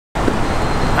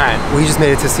Alright, we just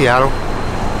made it to Seattle,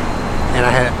 and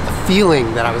I had a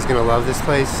feeling that I was gonna love this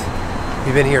place.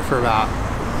 We've been here for about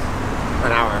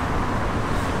an hour,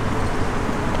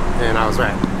 and I was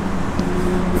right.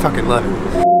 I fucking love it.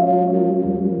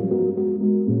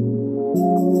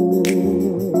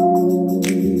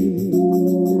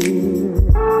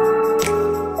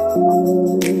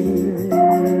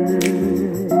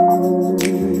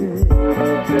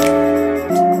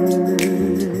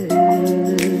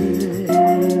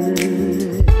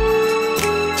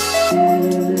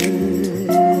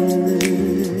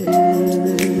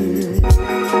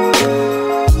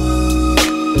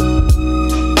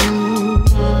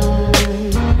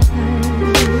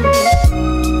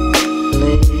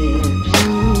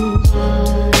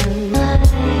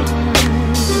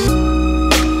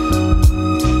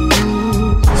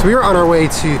 So we are on our way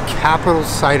to Capitol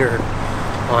Cider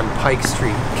on Pike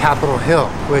Street, Capitol Hill,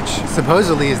 which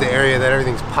supposedly is the area that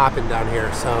everything's popping down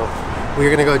here. So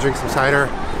we're gonna go drink some cider.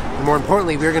 And more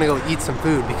importantly, we're gonna go eat some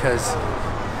food because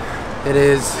it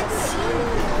is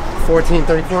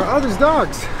 14:34. Oh, there's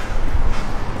dogs.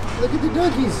 Look at the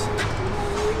donkeys.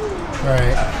 All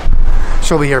right.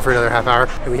 She'll be here for another half hour,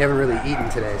 and we haven't really eaten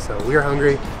today, so we are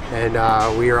hungry, and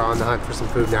we are on the hunt for some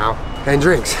food now and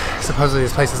drinks. Supposedly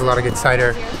this place has a lot of good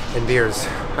cider and beers.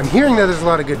 I'm hearing that there's a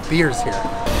lot of good beers here.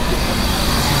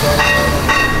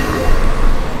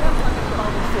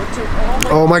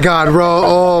 Oh my God,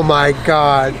 oh my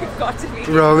God.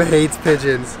 Rome hates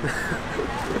pigeons.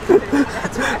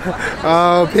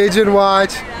 Oh, pigeon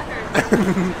watch.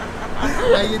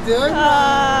 How you doing?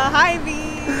 Hi, V.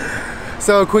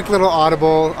 So a quick little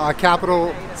audible,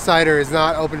 Capitol Cider is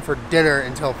not open for dinner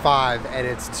until 5, and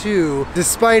it's 2,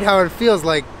 despite how it feels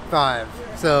like 5.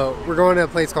 So we're going to a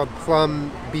place called Plum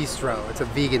Bistro. It's a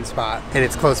vegan spot, and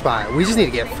it's close by. We just need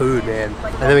to get food, man.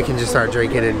 And then we can just start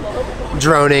drinking and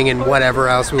droning and whatever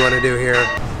else we want to do here.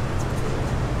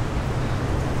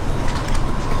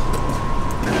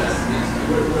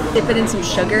 Dip it in some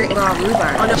sugar and raw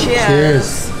rhubarb. Oh, no. Cheers.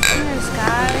 Cheers. Cheers,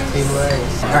 guys.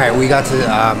 All right, we got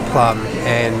to Plum,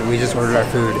 and we just ordered our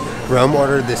food. Rome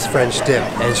ordered this French dip,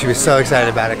 and she was so excited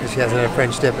about it because she hasn't had a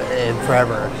French dip in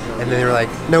forever. And then they were like,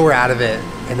 no, we're out of it.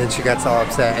 And then she got all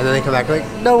upset. And then they come back like,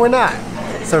 no, we're not.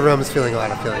 So Rome's feeling a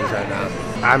lot of feelings right now.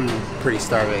 I'm pretty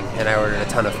starving, and I ordered a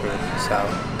ton of food. So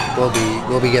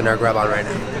we'll be getting our grub on right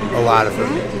now. A lot of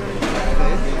food.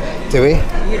 Did we?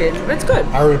 You did, but it's good.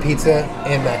 I ordered pizza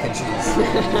and mac and cheese.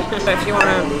 If you want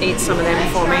to eat some of them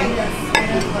for me.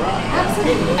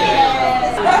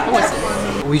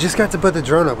 We just got to put the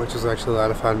drone up, which was actually a lot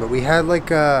of fun, but we had like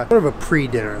sort of a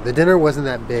pre-dinner. The dinner wasn't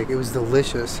that big. It was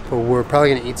delicious, but we're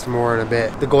probably gonna eat some more in a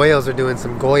bit. The Goyles are doing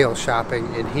some Goyle shopping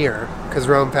in here because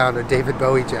Rome found a David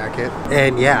Bowie jacket.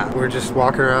 And yeah, we're just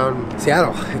walking around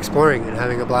Seattle, exploring and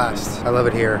having a blast. I love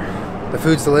it here. The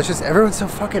food's delicious. Everyone's so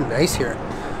fucking nice here.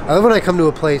 I love when I come to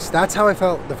a place. That's how I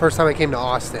felt the first time I came to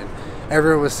Austin.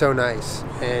 Everyone was so nice,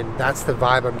 and that's the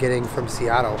vibe I'm getting from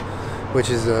Seattle, which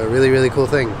is a really, really cool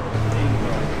thing.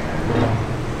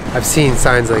 I've seen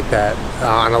signs like that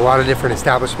on a lot of different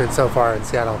establishments so far in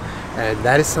Seattle, and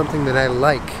that is something that I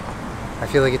like. I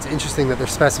feel like it's interesting that they're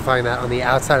specifying that on the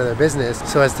outside of their business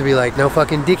so as to be like, no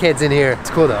fucking dickheads in here. It's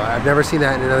cool though. I've never seen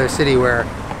that in another city where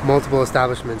multiple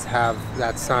establishments have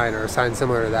that sign or a sign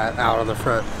similar to that out on the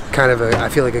front. Kind of I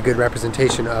feel like a good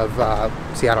representation of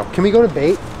Seattle. Can we go to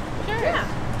Bait? Sure. Yeah.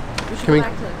 We should Can we? Go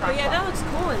back to the oh yeah, that looks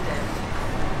cool in there.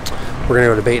 We're gonna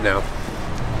go to Bait now.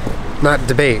 Not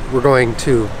debate, we're going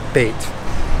to Bait.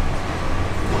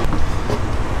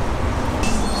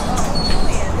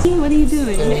 What are you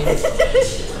doing? Me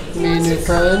new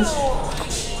friends?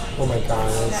 Oh my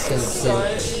God, that's so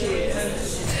cute.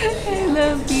 I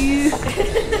love you.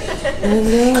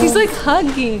 He's like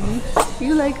hugging.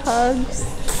 You like hugs?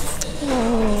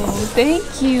 Oh,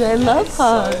 thank you. I love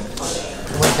hugs.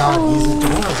 Oh my God, he's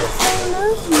adorable. I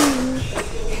love you.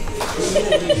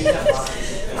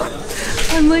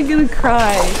 I'm like gonna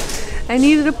cry. I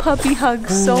needed a puppy hug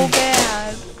so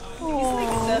bad.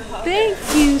 Oh, thank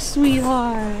you,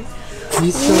 sweetheart.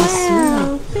 He's so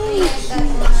wow, sweet.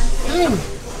 Thank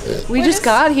you. We just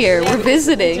got here. We're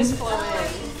visiting.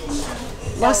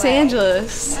 Los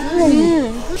Angeles.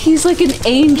 Yeah. He's like an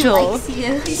angel.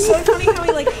 He's so funny how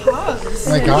he like hugs.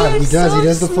 Oh my God, he does. He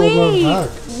does the full blown hug.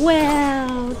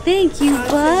 Wow. Thank you,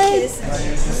 bud.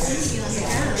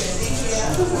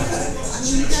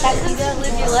 You gotta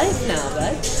live your life now,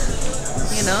 bud.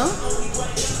 You know?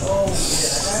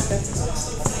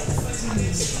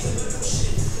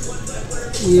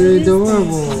 You're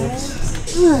adorable.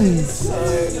 Nice.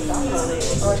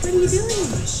 What are you doing?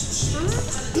 Huh?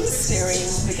 He's staring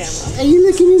into the camera. Are you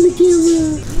looking in the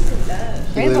camera?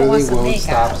 Very literally won't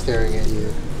stop staring at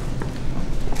you.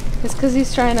 It's because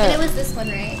he's trying to. And it was this one,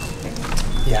 right?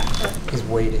 Yeah, he's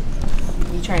waiting.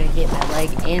 You trying to get my leg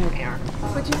in there.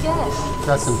 What'd you get?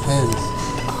 Got some pins.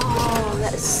 Oh,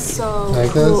 that is so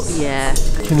Like cool. this? Yeah.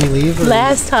 Can we leave?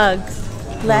 Last hug. One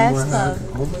more Last hug.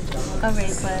 Oh my god.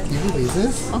 Alright, bud. Can you believe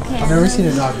this? Okay. I've never seen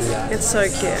a dog do that. It's so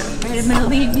cute. Alright, I'm gonna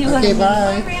leave you. Okay,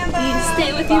 bye.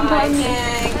 Stay with you, bye.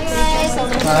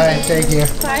 Bye, thank you.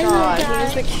 Bye, God, he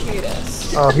was the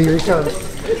cutest. Oh, here he comes.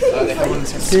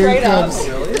 Here he comes.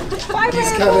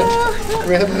 He's coming.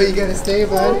 Rambo, you gotta stay,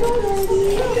 bud.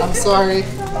 I'm sorry.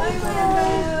 He's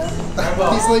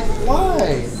like,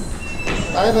 why?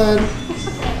 Bye, bud.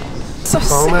 So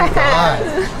Oh my sad.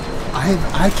 god.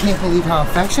 I can't believe how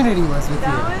affectionate he was with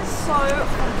That you. was so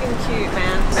fucking cute,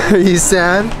 man. Are you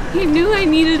sad? He knew I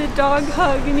needed a dog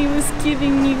hug and he was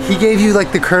giving me He gave you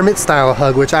like the Kermit style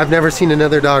hug, which I've never seen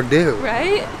another dog do.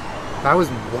 right? That was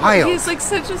wild. He's like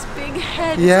such a big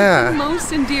head. Yeah. It's like the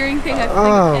most endearing thing I've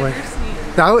Oh, like, my- ever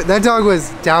seen. That dog was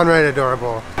downright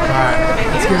adorable. Alright,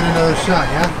 let's give it another shot,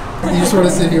 yeah? You just want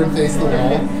to sit here and face the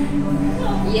wall?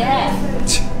 Yeah.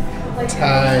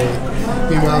 Tight.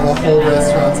 Meanwhile, the whole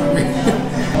restaurant's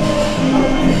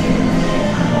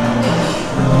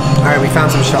Alright, we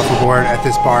found some shuffleboard at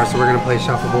this bar, so we're gonna play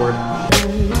shuffleboard.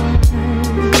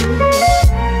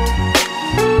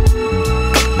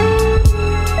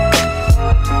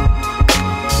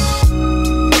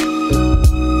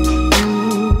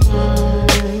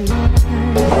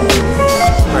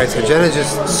 Alright, so Jenna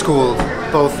just schooled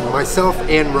both myself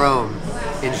and Rome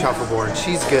in shuffleboard.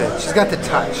 She's good. She's got the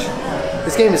touch.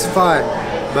 This game is fun,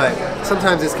 but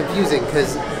sometimes it's confusing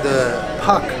because the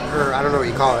puck, or I don't know what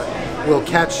you call it, will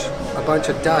catch a bunch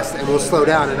of dust and will slow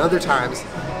down, and other times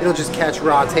it'll just catch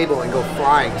raw table and go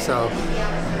flying. So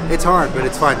it's hard, but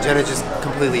it's fun. Jenna just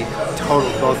completely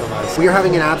totaled both of us. We are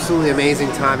having an absolutely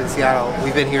amazing time in Seattle.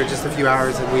 We've been here just a few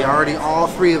hours and we already, all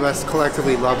three of us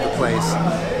collectively love the place.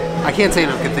 I can't say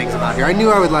enough good things about here. I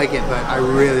knew I would like it, but I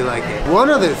really like it.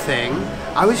 One other thing,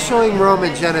 I was showing Rome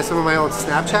and Jenna some of my old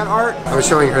Snapchat art. I was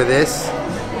showing her this,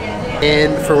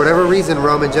 and for whatever reason,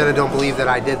 Rome and Jenna don't believe that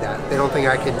I did that. They don't think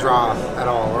I can draw at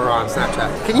all or on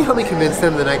Snapchat. Can you help me convince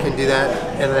them that I can do that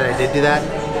and that I did do that?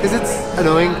 Because it's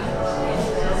annoying.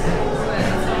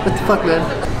 What the fuck, man?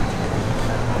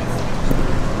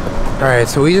 Alright,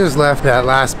 so we just left that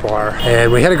last bar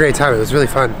and we had a great time. It was really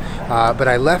fun. But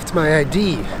I left my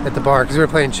ID at the bar because we were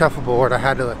playing shuffleboard. I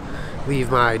had to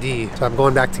leave my ID, so I'm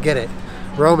going back to get it.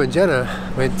 Rome and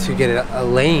Jenna went to get a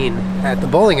lane at the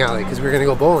bowling alley because we were going to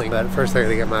go bowling. But first I got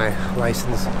to get my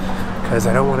license because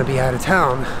I don't want to be out of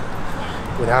town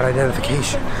without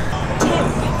identification.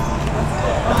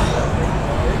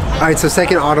 Alright, so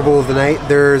second audible of the night.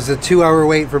 There's a 2-hour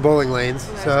wait for bowling lanes,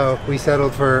 so we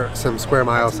settled for some Square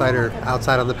Mile cider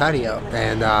outside on the patio,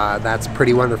 and that's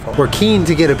pretty wonderful. We're keen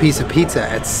to get a piece of pizza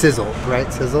at Sizzle,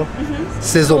 right? Sizzle? Mm-hmm.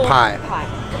 Sizzle Pie.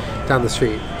 Down the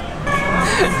street.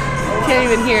 Can't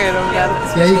even hear it over there.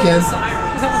 Yeah, you can.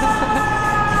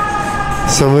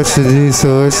 So much to do,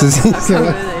 so much to do. So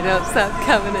much. They don't stop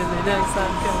coming and they don't stop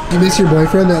coming. You miss your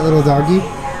boyfriend, that little doggy?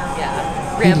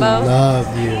 Yeah. He Rambo?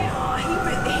 loved you.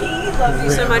 He loved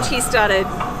you so much, he started.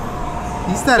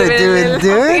 He started doing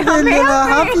the little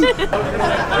hoppy.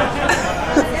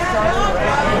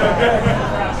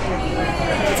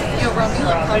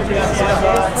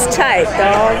 It's tight,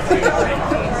 dog.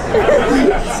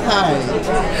 Tight.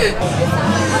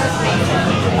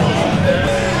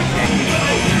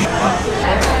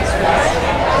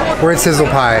 We're at Sizzle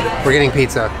Pie. We're getting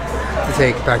pizza to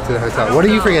take back to the hotel. What are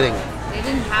you forgetting? They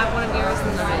didn't have one of yours in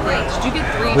the like. Did you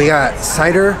get 3? We got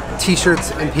cider,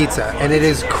 t-shirts, and pizza, and it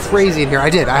is crazy in here. I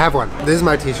have one. This is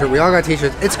my t-shirt. We all got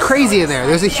t-shirts. It's crazy in there.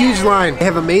 There's a huge line. They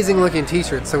have amazing looking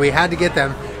t-shirts, so we had to get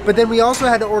them. But then we also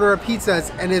had to order our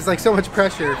pizzas, and it's like so much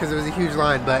pressure because it was a huge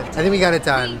line, but I think we got it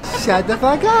done. Shut the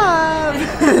fuck up!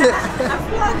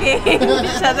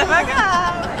 Shut the fuck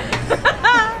up.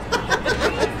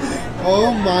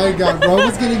 Oh my god, Rome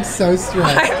was getting so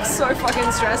stressed. I'm so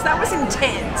fucking stressed. That was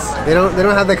intense. They don't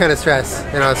have that kind of stress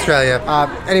in Australia.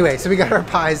 Anyway, so we got our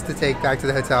pies to take back to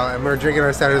the hotel, and we're drinking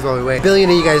our ciders while we wait. A billion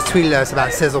of you guys tweeted us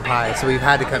about Sizzle Pie, so we've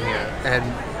had to come here, and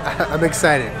I'm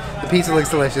excited. The pizza looks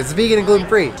delicious. It's vegan and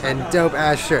gluten-free, and dope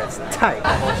ass shirts. Tight.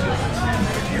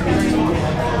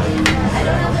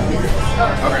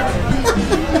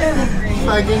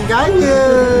 Fucking got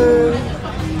you.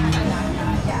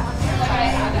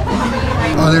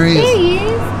 Oh, there he is. There he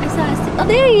is. I saw his. Oh,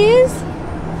 there he is.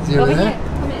 Is he over there?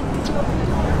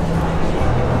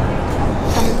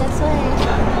 Coming this way.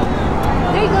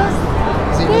 There he goes.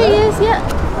 Is he over There he there? is. Yeah.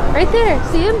 Right there.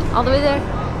 See him? All the way there.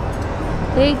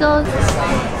 There he goes.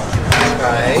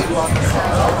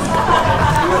 Right.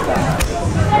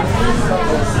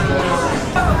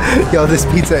 Yo, this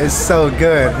pizza is so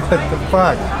good. What the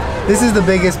fuck? This is the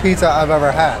biggest pizza I've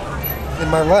ever had in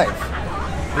my life.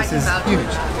 This is huge.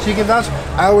 She can vouch.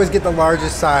 I always get the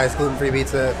largest size gluten-free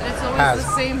pizza And it's always has.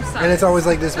 the same size. And it's always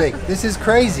like this big. This is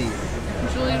crazy.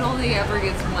 Julien only ever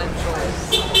gets one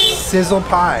choice. Sizzle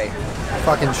pie.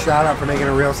 Fucking shout out for making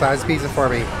a real size pizza for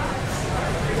me.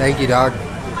 Thank you, dog.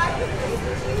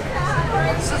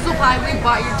 Sizzle Pie, we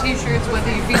bought your t-shirts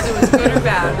whether your pizza was good or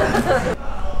bad.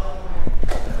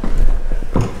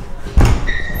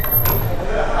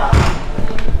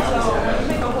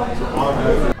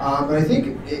 But I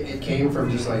think it came from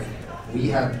just like we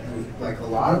had like a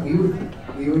lot of we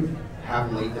would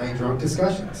have late night drunk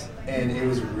discussions, and it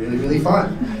was really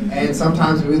fun. And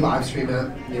sometimes we would live stream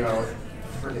it, you know,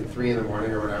 freaking 3 in the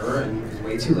morning or whatever, and it was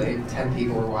way too late. 10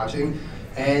 people were watching,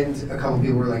 and a couple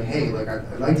people were like, "Hey, like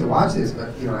I'd like to watch this, but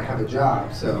you know I have a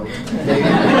job, so maybe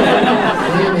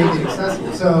make it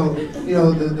accessible." So you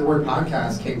know the word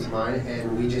podcast came to mind,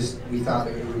 and we thought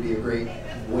that it would be a great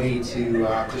way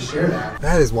to share that.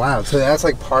 That is wild. So that's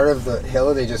like part of the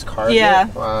hill they just carved. Yeah.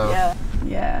 It? Wow.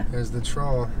 Yeah. There's the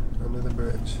troll under the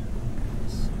bridge.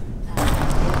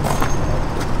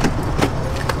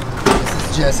 This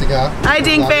is Jessica. Hi,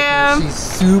 Dink Love it. fam. She's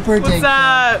super What's Dink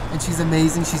fam, up? and she's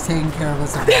amazing. She's taking care of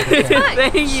us.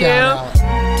 Thank you. Shout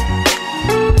out.